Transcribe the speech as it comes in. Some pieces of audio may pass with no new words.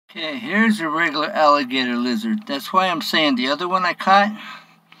Okay, here's a regular alligator lizard. That's why I'm saying the other one I caught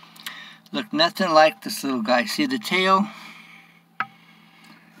looked nothing like this little guy. See the tail?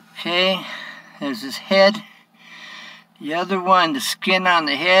 Okay, there's his head. The other one, the skin on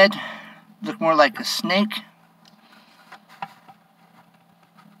the head, looked more like a snake.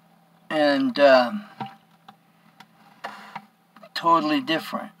 And totally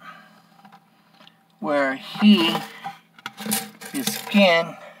different. Where his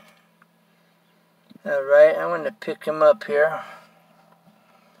skin, alright, I'm going to pick him up here.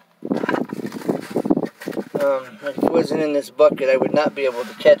 If he wasn't in this bucket, I would not be able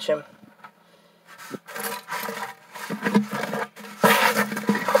to catch him.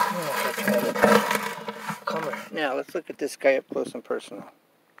 Come here. Now, let's look at this guy up close and personal.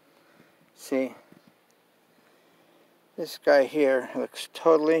 See? This guy here looks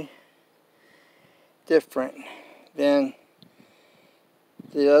totally different than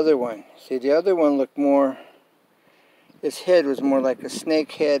the other one. See, the other one looked more, his head was more like a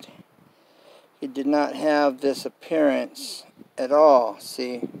snake head. He did not have this appearance at all,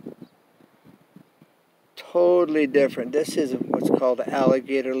 see? Totally different. This is what's called an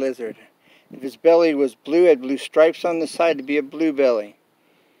alligator lizard. If his belly was blue, had blue stripes on the side, it'd be a blue belly.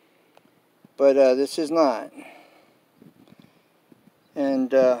 But this is not. And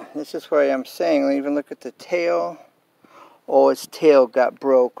this is why I'm saying, even look at the tail. Oh, his tail got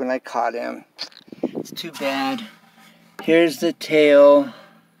broke when I caught him. It's too bad. Here's the tail.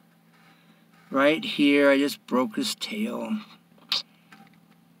 Right here, I just broke his tail.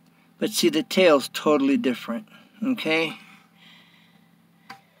 But see, the tail's totally different, okay?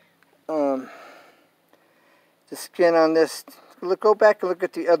 The skin on this, go back and look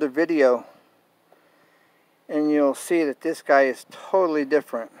at the other video, and you'll see that this guy is totally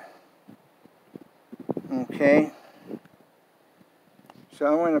different, okay? So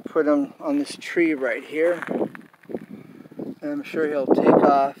I'm going to put him on this tree right here, and I'm sure he'll take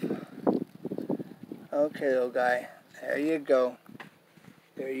off. Okay, little guy, there you go.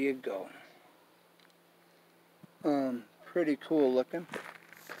 There you go. Pretty cool looking.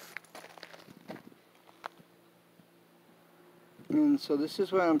 And so this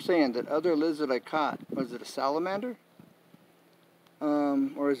is what I'm saying. That other lizard I caught, was it a salamander? Or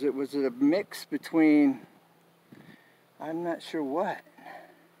was it a mix between, I'm not sure what.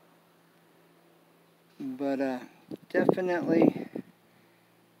 But definitely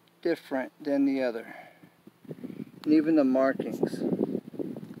different than the other. And even the markings.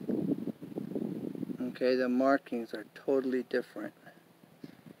 Okay, the markings are totally different.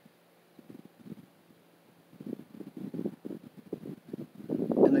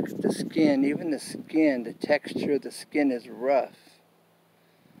 And look at the skin, even the skin, the texture of the skin is rough.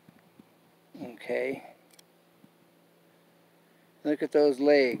 Okay. Look at those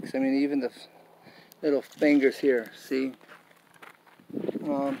legs. I mean, even the little fingers here, see? It's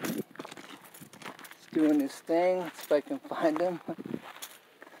doing this thing, if I can find him.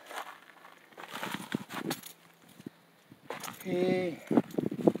 Hey.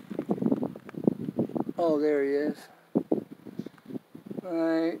 Oh, there he is.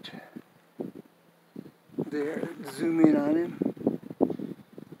 Right there. Zoom in on him.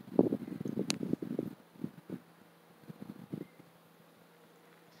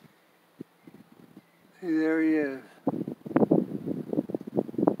 See, there he is.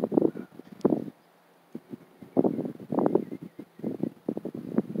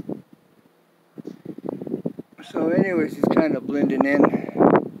 So anyways, he's kind of blending in.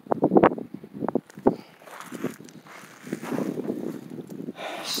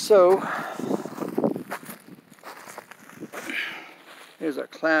 So, here's our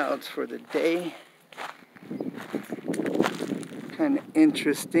clouds for the day. Kind of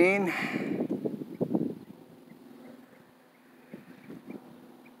interesting.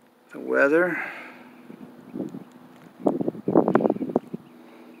 The weather.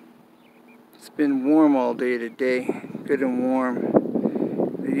 It's been warm all day today, good and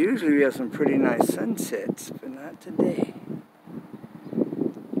warm. Usually we have some pretty nice sunsets, but not today.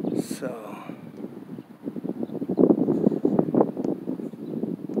 So,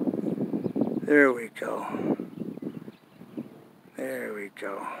 there we go. There we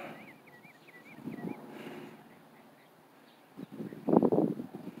go.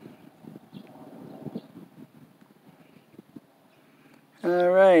 All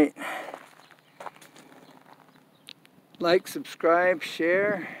right. Like, subscribe,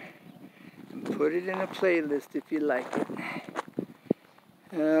 share, and put it in a playlist if you like it.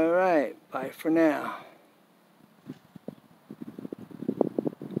 Alright, bye for now.